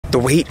The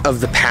weight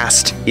of the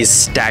past is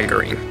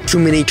staggering. Too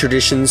many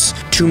traditions,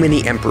 too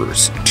many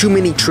emperors, too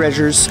many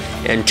treasures,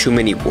 and too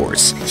many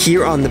wars.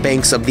 Here on the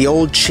banks of the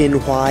old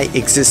Qinhuai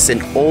exists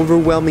an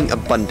overwhelming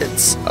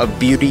abundance of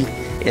beauty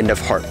and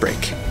of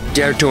heartbreak.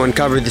 Dare to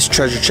uncover this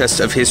treasure chest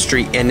of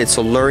history, and its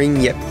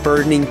alluring yet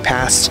burdening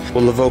past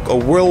will evoke a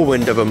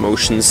whirlwind of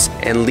emotions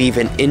and leave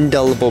an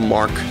indelible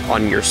mark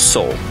on your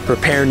soul.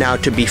 Prepare now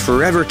to be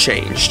forever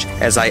changed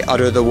as I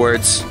utter the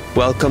words,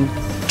 "Welcome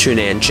to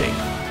Nanjing."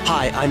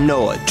 Hi, I'm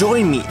Noah.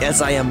 Join me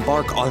as I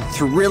embark on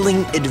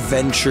thrilling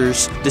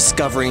adventures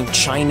discovering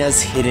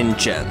China's hidden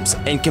gems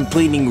and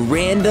completing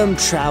random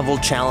travel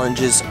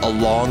challenges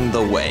along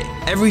the way.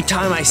 Every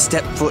time I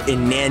step foot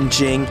in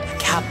Nanjing,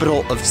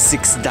 capital of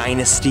 6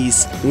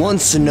 dynasties,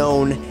 once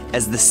known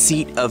as the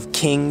seat of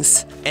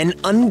kings, an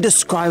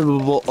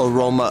undescribable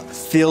aroma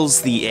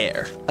fills the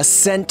air, a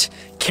scent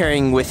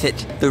carrying with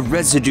it the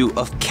residue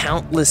of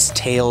countless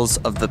tales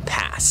of the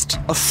past,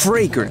 a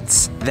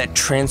fragrance that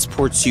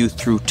transports you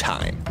through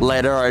time.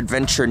 Let our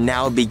adventure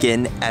now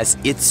begin as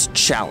it's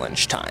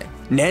challenge time.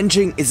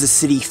 Nanjing is a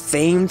city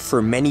famed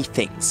for many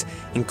things,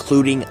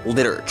 including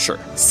literature.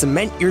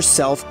 Cement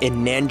yourself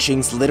in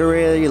Nanjing's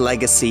literary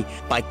legacy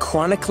by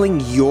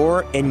chronicling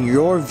your and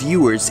your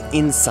viewers'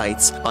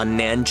 insights on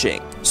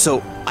Nanjing.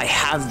 So I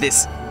have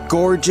this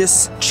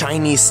gorgeous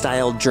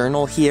Chinese-style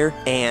journal here,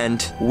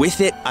 and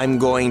with it I'm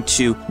going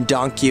to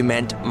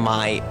document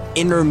my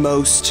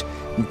innermost,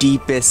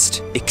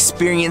 deepest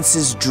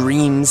experiences,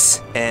 dreams,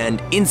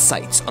 and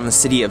insights on the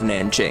city of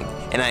Nanjing,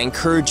 and I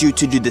encourage you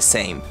to do the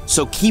same.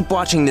 So keep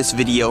watching this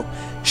video,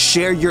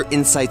 share your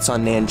insights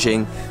on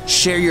Nanjing,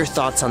 share your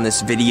thoughts on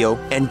this video,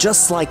 and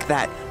just like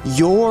that,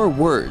 your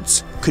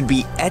words could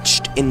be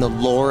etched in the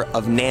lore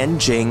of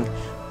Nanjing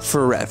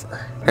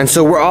forever. And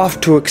so we're off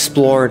to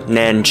explore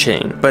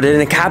Nanjing, but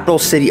in a capital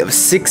city of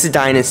 6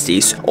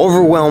 dynasties,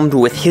 overwhelmed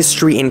with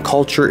history and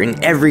culture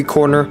in every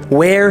corner,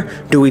 where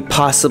do we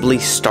possibly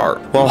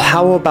start? Well,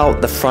 how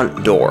about the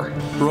front door?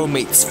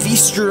 Roommates,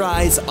 feast your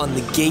eyes on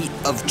the Gate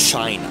of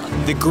China,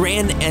 the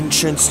grand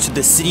entrance to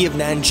the city of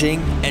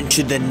Nanjing and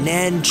to the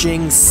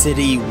Nanjing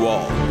City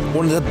Wall,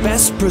 one of the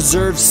best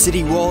preserved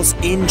city walls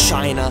in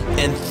China,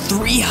 and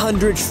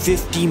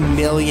 350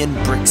 million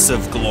bricks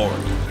of glory.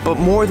 But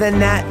more than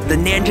that, the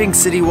Nanjing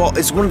City Wall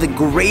is one of the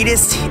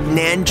greatest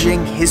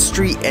Nanjing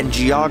history and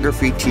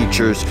geography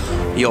teachers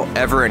you'll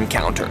ever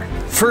encounter.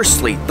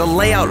 Firstly, the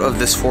layout of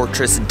this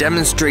fortress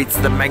demonstrates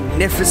the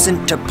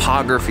magnificent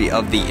topography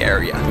of the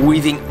area,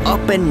 weaving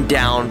up and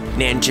down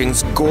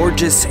Nanjing's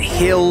gorgeous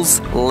hills,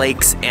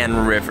 lakes,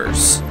 and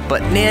rivers.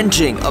 But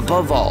Nanjing,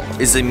 above all,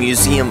 is a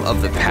museum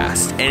of the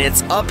past, and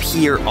it's up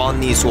here on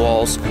these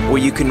walls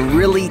where you can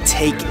really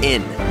take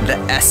in the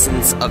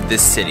essence of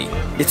this city.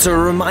 It's a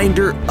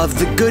reminder of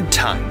the good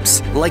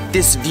times, like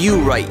this view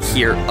right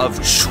here of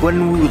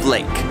Qinhuai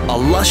Lake, a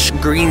lush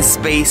green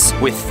space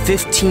with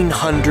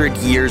 1,500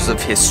 years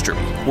of history.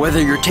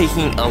 Whether you're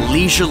taking a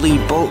leisurely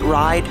boat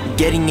ride,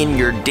 getting in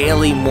your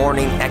daily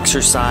morning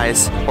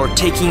exercise, or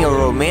taking a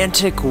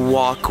romantic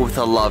walk with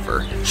a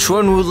lover,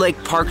 Qinhuai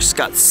Lake Park's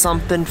got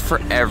something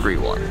for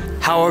everyone.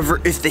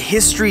 However, if the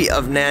history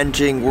of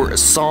Nanjing were a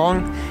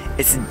song,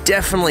 it's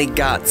definitely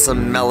got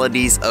some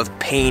melodies of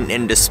pain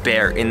and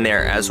despair in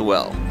there as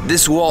well.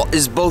 This wall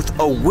is both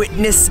a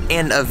witness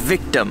and a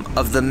victim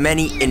of the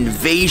many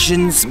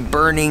invasions,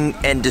 burning,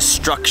 and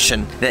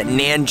destruction that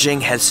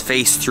Nanjing has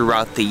faced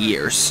throughout the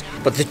years.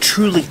 But the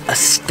truly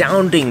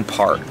astounding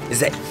part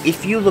is that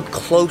if you look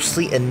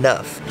closely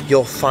enough,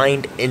 you'll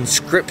find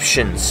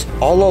inscriptions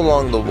all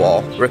along the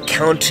wall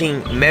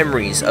recounting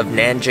memories of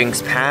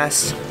Nanjing's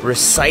past,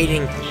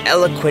 reciting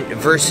eloquent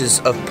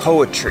verses of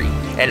poetry,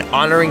 and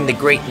honoring the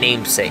great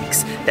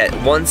namesakes that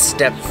once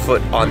stepped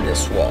foot on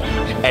this wall.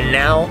 And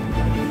now,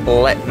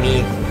 let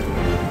me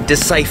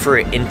decipher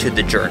it into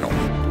the journal.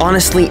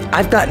 Honestly,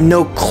 I've got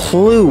no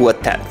clue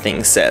what that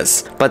thing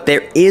says, but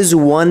there is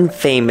one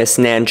famous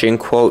Nanjing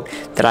quote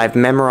that I've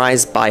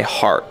memorized by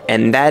heart,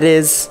 and that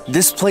is,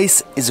 "This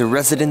place is a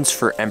residence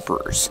for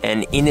emperors,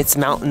 and in its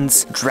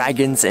mountains,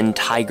 dragons and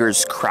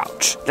tigers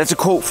crouch." That's a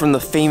quote from the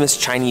famous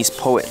Chinese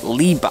poet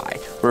Li Bai,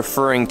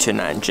 referring to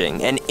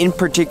Nanjing, and in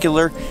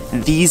particular,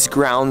 these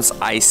grounds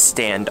I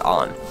stand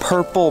on,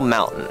 Purple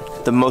Mountain,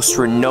 the most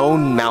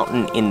renowned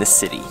mountain in the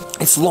city.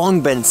 It's long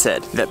been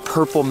said that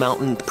Purple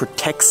Mountain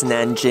protects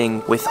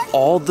Nanjing with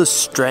all the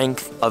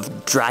strength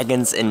of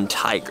dragons and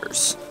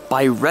tigers.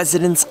 By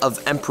residence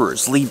of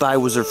emperors, Li Bai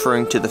was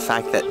referring to the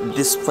fact that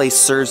this place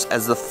serves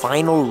as the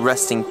final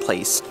resting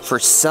place for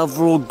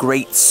several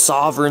great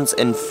sovereigns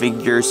and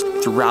figures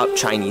throughout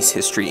Chinese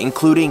history,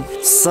 including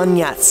Sun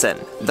Yat-sen,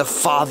 the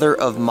father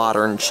of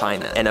modern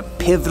China, and a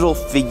pivotal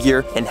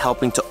figure in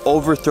helping to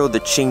overthrow the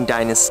Qing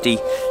dynasty,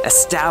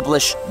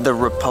 establish the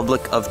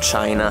Republic of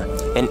China,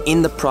 and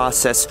in the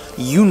process,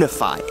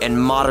 unify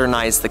and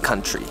modernize the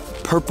country.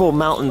 Purple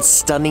Mountain's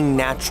stunning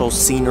natural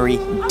scenery,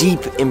 deep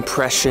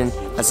impression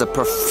as a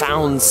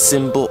profound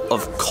symbol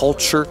of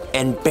culture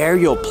and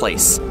burial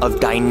place of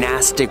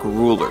dynastic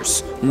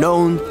rulers,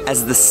 known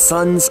as the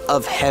Sons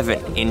of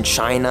Heaven in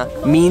China,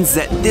 means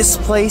that this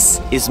place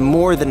is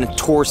more than a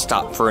tour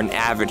stop for an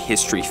avid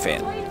history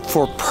fan.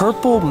 For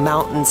Purple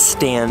Mountain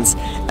stands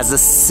as a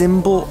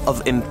symbol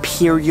of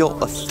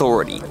imperial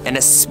authority and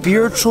a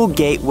spiritual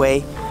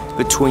gateway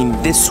between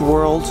this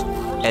world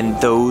and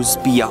those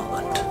beyond.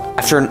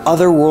 After an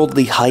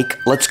otherworldly hike,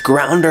 let's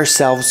ground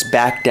ourselves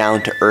back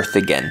down to earth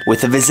again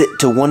with a visit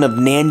to one of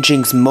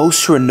Nanjing's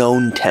most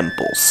renowned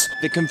temples.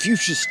 The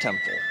Confucius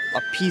Temple,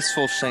 a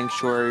peaceful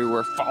sanctuary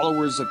where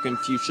followers of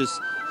Confucius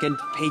can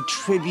pay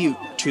tribute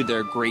to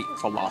their great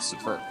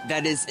philosopher.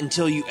 That is,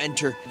 until you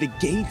enter the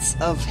gates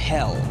of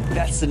hell.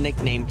 That's the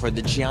nickname for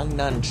the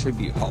Jiangnan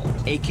Tribute Hall,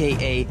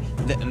 aka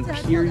the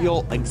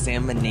Imperial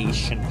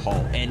Examination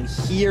Hall. And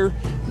here,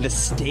 the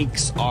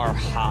stakes are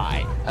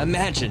high.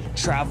 Imagine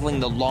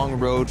traveling the long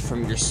road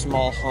from your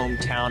small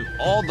hometown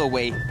all the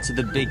way to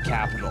the big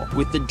capital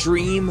with the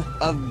dream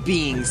of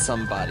being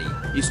somebody.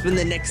 You spend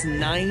the next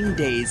 9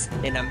 days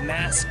in a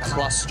mass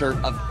cluster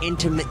of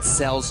intimate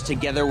cells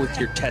together with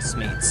your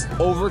testmates,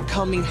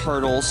 overcoming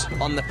hurdles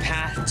on the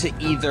path to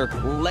either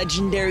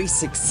legendary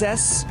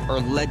success or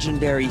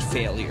legendary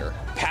failure.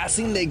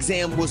 Passing the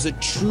exam was a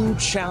true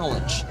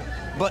challenge,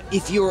 but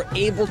if you were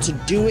able to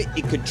do it,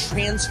 it could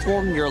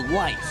transform your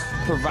life,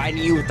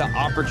 providing you with the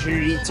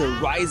opportunity to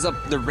rise up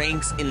the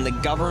ranks in the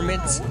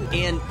government.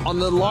 And on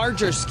the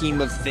larger scheme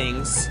of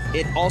things,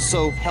 it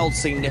also held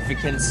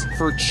significance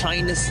for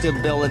China's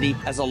stability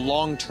as a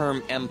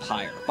long-term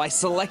empire. By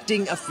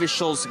selecting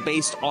officials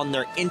based on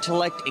their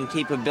intellect and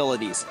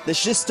capabilities, the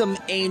system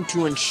aimed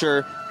to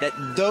ensure that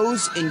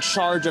those in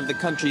charge of the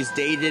country's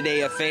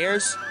day-to-day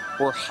affairs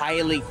were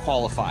highly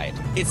qualified.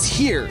 It's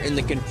here in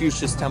the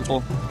Confucius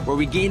Temple where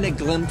we gain a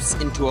glimpse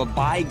into a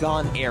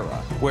bygone era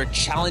where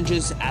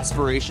challenges,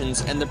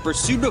 aspirations, and the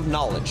pursuit of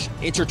knowledge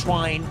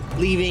intertwine,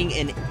 leaving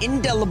an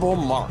indelible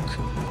mark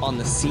on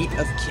the seat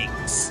of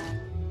kings.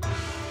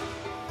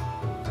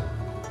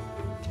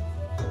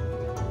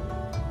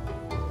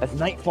 As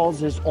night falls,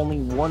 there's only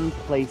one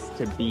place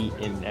to be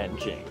in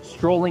Nanjing,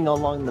 strolling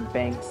along the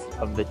banks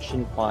of the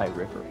Qinhuai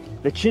River.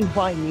 The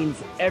Qinhuai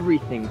means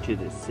everything to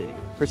this city.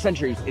 For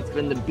centuries, it's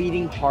been the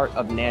beating heart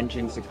of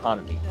Nanjing's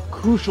economy,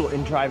 crucial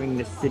in driving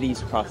the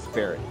city's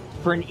prosperity.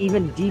 For an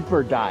even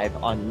deeper dive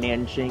on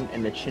Nanjing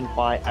and the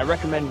Qinhuai, I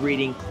recommend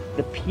reading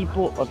The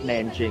People of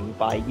Nanjing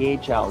by Ye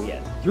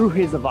Zhaoyan. Through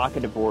his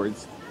evocative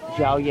words,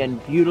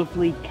 Zhaoyan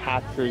beautifully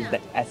captures the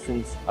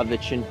essence of the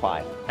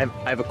Qinhuai.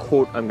 I have a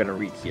quote I'm going to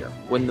read here.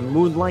 When the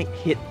moonlight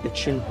hit the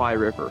Qinhuai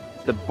River,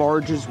 the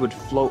barges would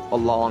float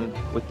along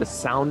with the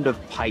sound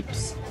of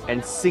pipes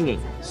and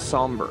singing,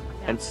 somber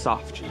and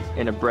soft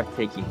in a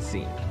breathtaking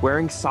scene.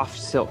 Wearing soft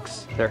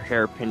silks, their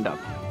hair pinned up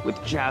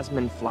with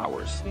jasmine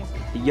flowers,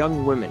 the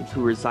young women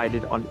who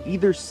resided on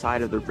either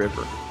side of the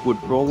river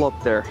would roll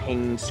up their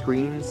hanging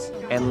screens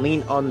and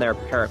lean on their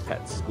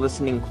parapets,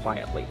 listening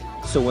quietly.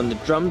 So when the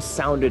drums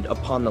sounded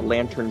upon the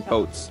lantern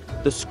boats,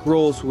 the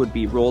scrolls would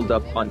be rolled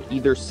up on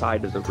either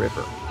side of the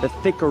river. The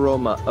thick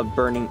aroma of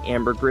burning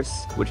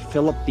ambergris would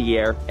fill up the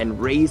air, and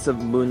rays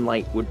of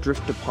moonlight would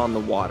drift upon the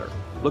water.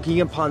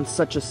 Looking upon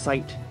such a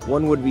sight,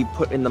 one would be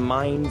put in the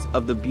minds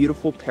of the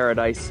beautiful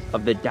paradise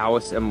of the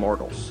Taoist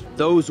immortals.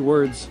 Those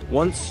words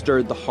once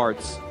stirred the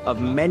hearts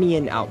of many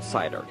an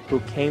outsider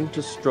who came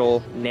to stroll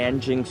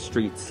Nanjing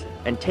streets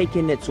and take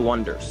in its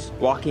wonders,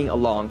 walking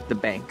along the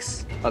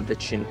banks of the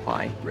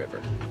Qinhuai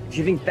River. If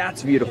you think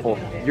that's beautiful,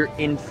 you're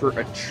in for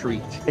a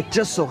treat. It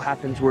just so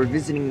happens we're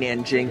visiting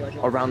Nanjing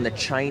around the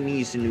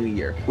Chinese New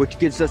Year, which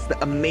gives us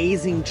the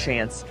amazing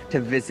chance to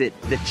visit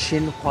the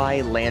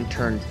Qinhuai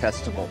Lantern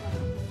Festival.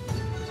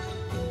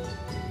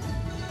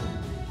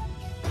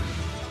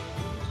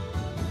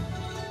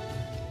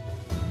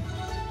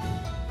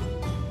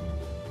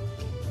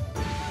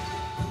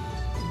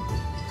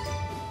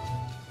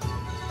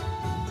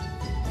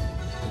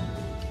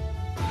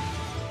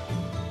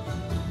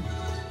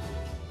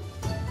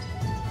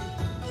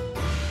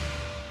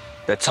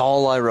 That's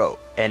all I wrote,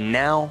 and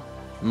now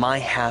my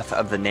half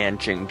of the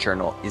Nanjing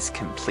Journal is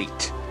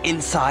complete.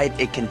 Inside,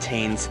 it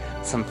contains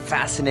some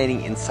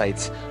fascinating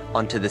insights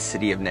onto the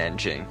city of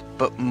Nanjing,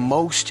 but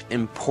most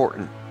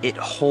important, it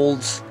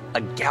holds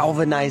a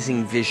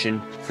galvanizing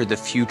vision for the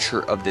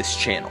future of this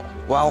channel.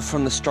 While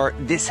from the start,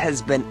 this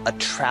has been a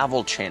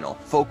travel channel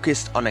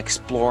focused on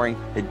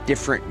exploring the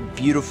different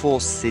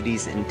beautiful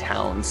cities and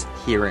towns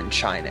here in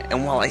China.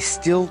 And while I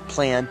still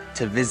plan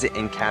to visit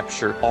and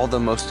capture all the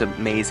most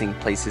amazing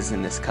places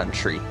in this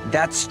country,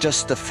 that's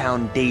just the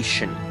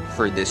foundation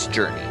for this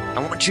journey. I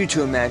want you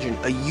to imagine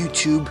a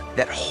YouTube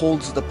that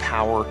holds the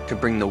power to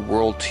bring the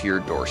world to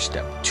your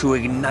doorstep, to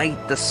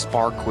ignite the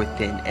spark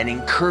within and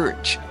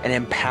encourage and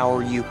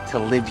empower you to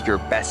live your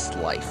best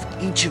life.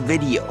 Each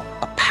video,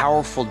 a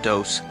powerful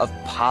dose of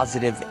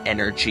positive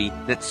energy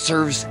that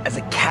serves as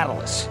a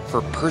catalyst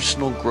for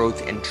personal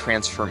growth and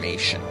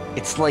transformation.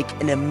 It's like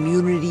an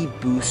immunity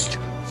boost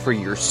for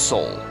your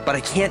soul. But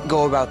I can't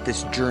go about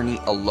this journey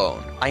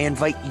alone. I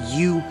invite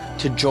you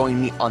to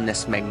join me on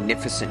this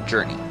magnificent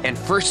journey. And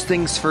first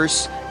things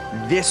first,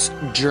 this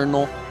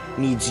journal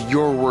needs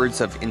your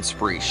words of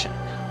inspiration.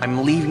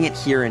 I'm leaving it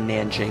here in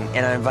Nanjing,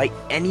 and I invite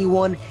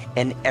anyone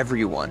and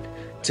everyone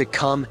to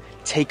come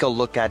take a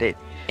look at it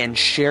and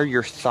share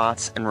your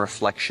thoughts and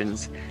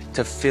reflections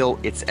to fill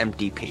its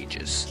empty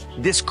pages.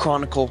 This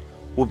chronicle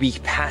will be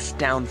passed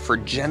down for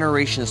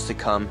generations to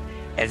come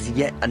as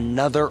yet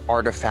another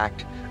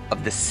artifact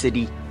of the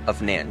city of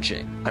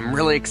Nanjing. I'm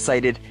really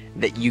excited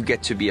that you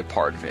get to be a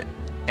part of it.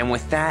 And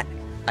with that,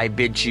 I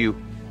bid you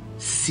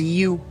see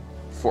you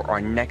for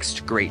our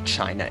next Great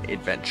China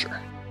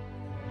adventure.